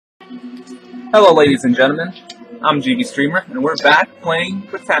Hello ladies and gentlemen, I'm GB Streamer, and we're back playing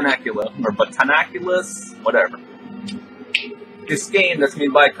Botanicula, or Botaniculus, whatever. This game that's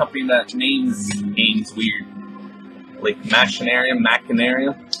made by a company that names games weird. Like Machinarium.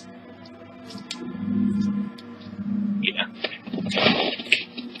 Yeah.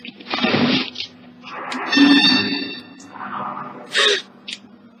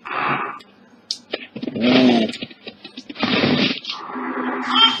 Ooh.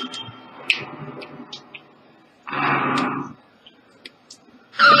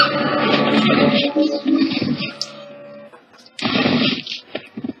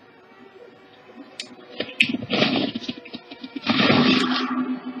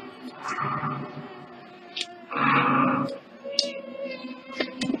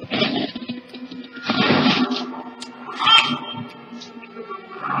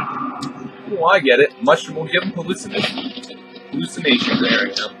 Oh, I get it. Mushroom will give him hallucinations. There we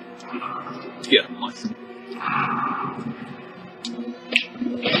go. Yeah, mushroom.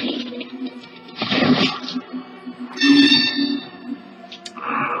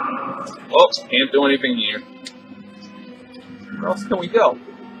 Oh, can't do anything here. Where else can we go?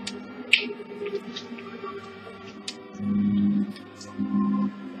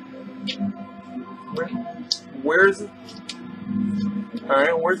 Where's it?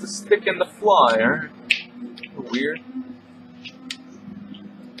 Alright, where's the stick and the fly? Alright. Weird.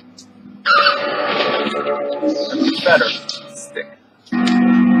 That's better. Stick.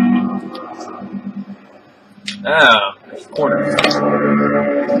 Ah, there's corners.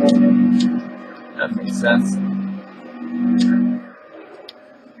 That makes sense.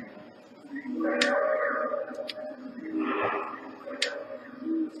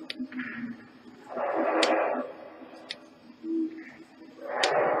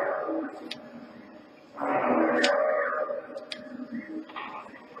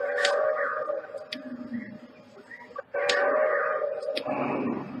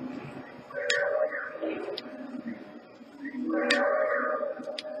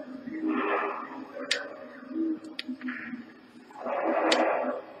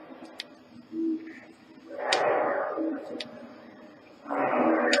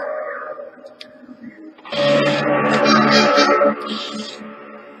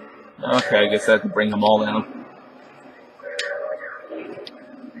 Okay, I guess I have to bring them all down.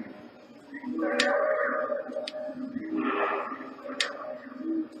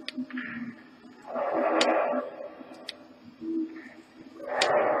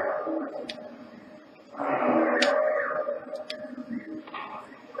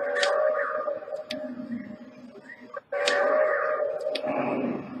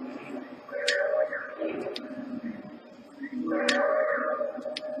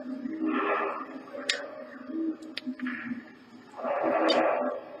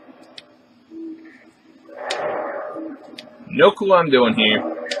 No clue what I'm doing here.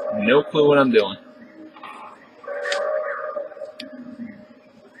 No clue what I'm doing.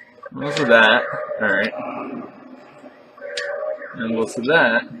 Goes to that. Alright. And goes to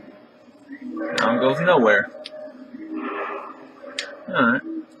that. Now it goes nowhere. Alright.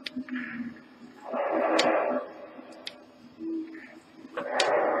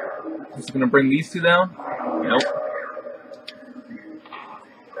 Is it gonna bring these two down? Nope.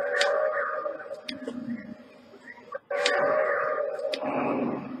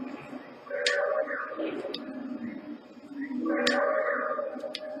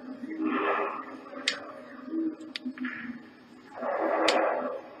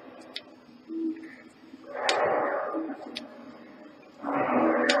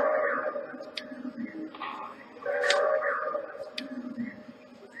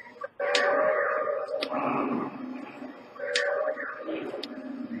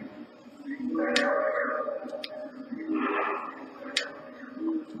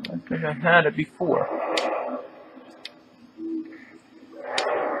 I think I had it before.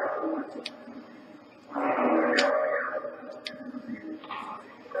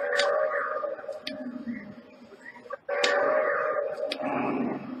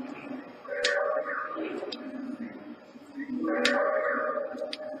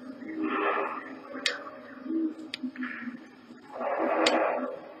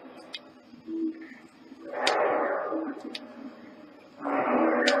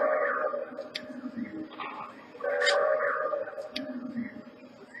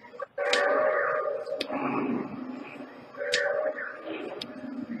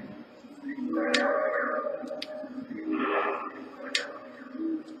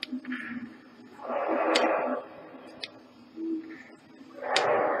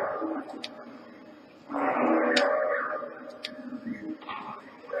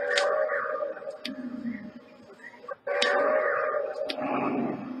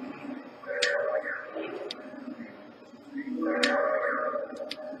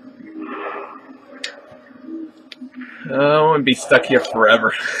 want to be stuck here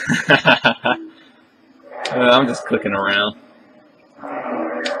forever. I'm just clicking around.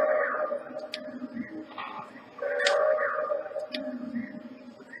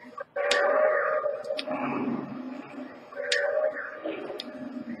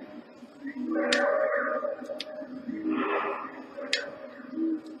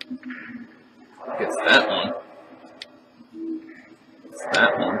 It's that one. It's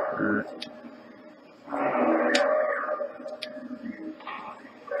that one.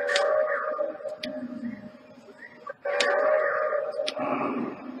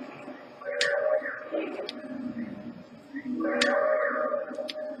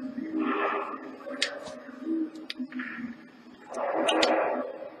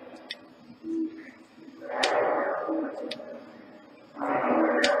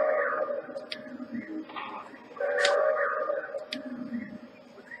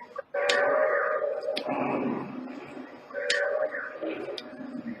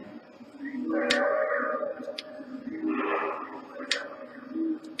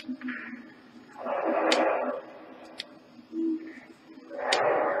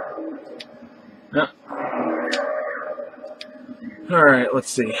 Yep. Alright, let's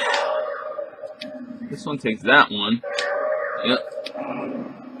see. This one takes that one. Yep.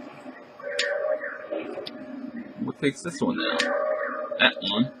 What takes this one now? That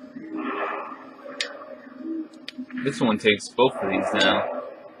one. This one takes both of these now.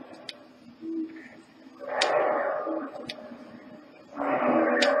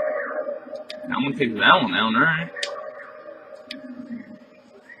 That one takes that one down, alright.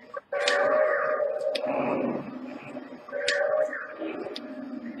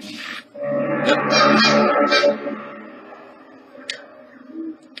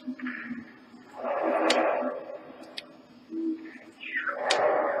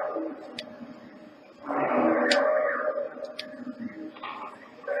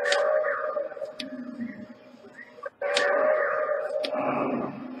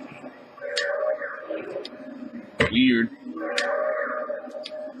 Weird.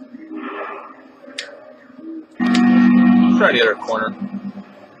 Let's try the other corner.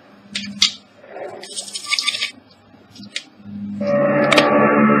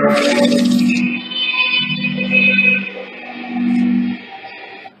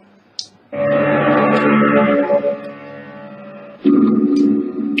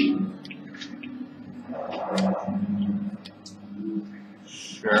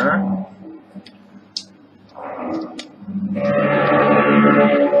 Sure.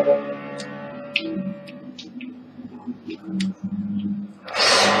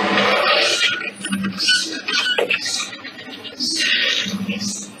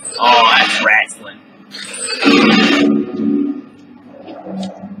 Oh, that's wrestling.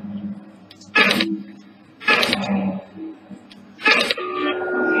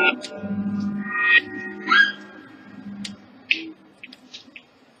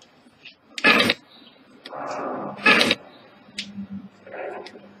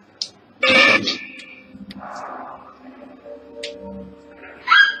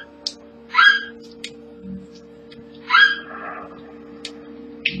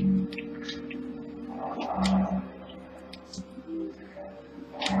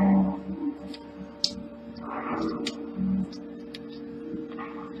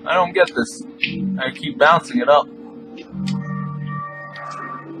 I don't get this. I keep bouncing it up.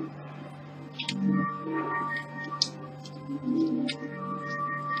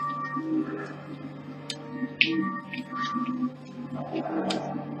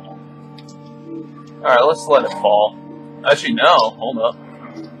 Alright, let's let it fall. Actually, no. Hold up.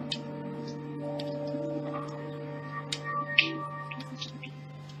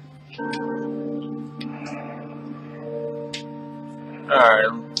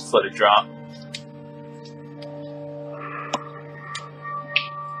 Alright, let's let it drop.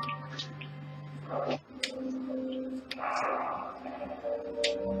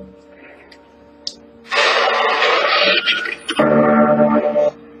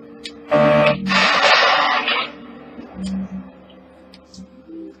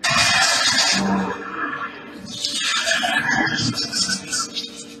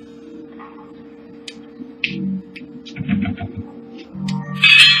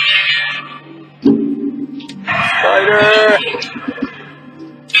 Spider!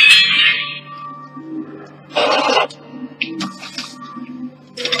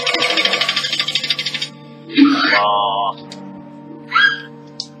 Aw.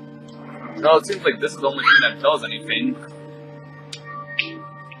 No, it seems like this is the only thing that does anything.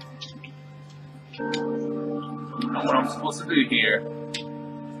 I don't know what I'm supposed to do here.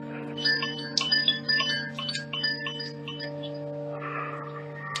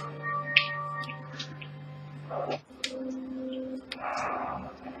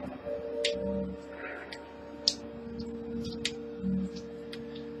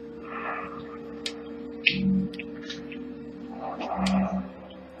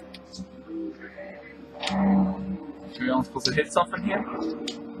 Maybe I'm supposed to hit something here?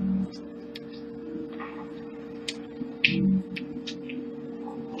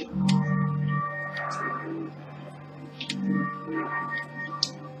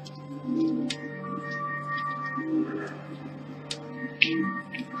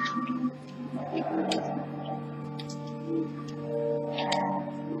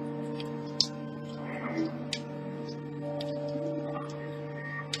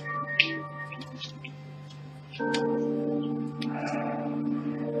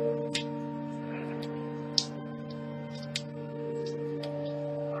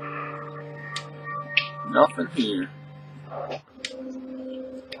 Nothing here.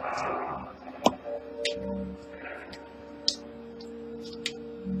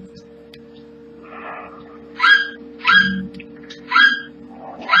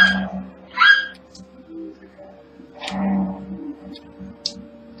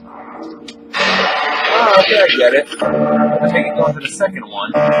 Oh, okay, I get it. I think it goes to the second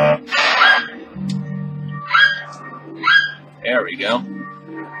one. There we go.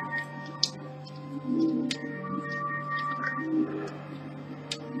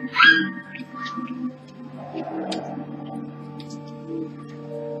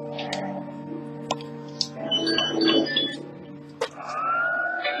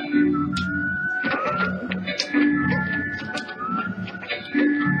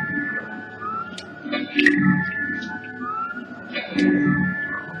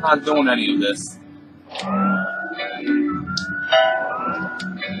 I'm not doing any of this.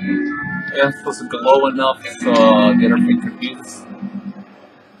 Yeah, I'm supposed to glow enough to get everything confused.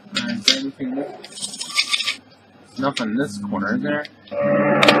 Is there anything there? There's nothing in this corner, is there?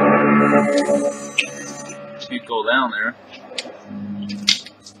 Can't go down there.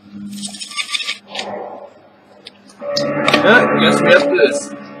 Yeah, guess we have this.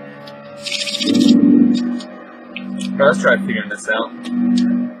 Let's try figuring this out.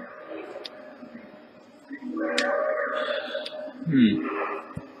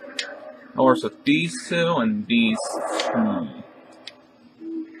 Or so these two and these.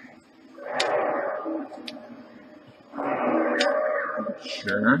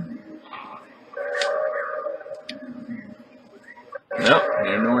 Sure. Nope,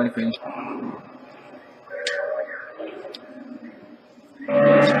 didn't know anything.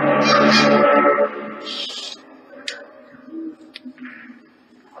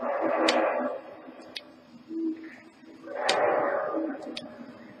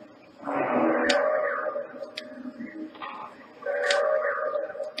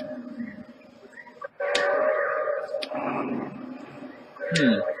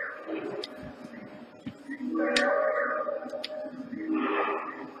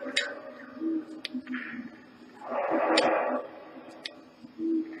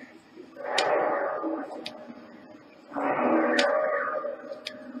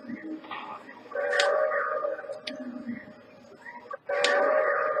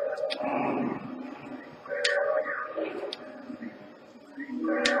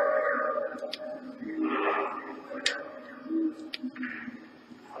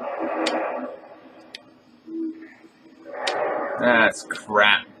 That's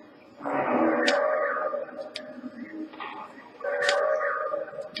crap.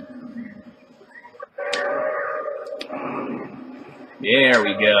 There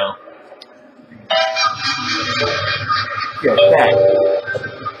we go. Get that.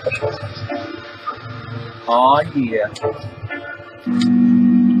 Aw, yeah.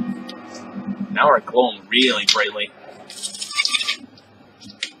 Now we're glowing really brightly.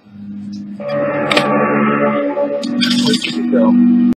 Where'd you go?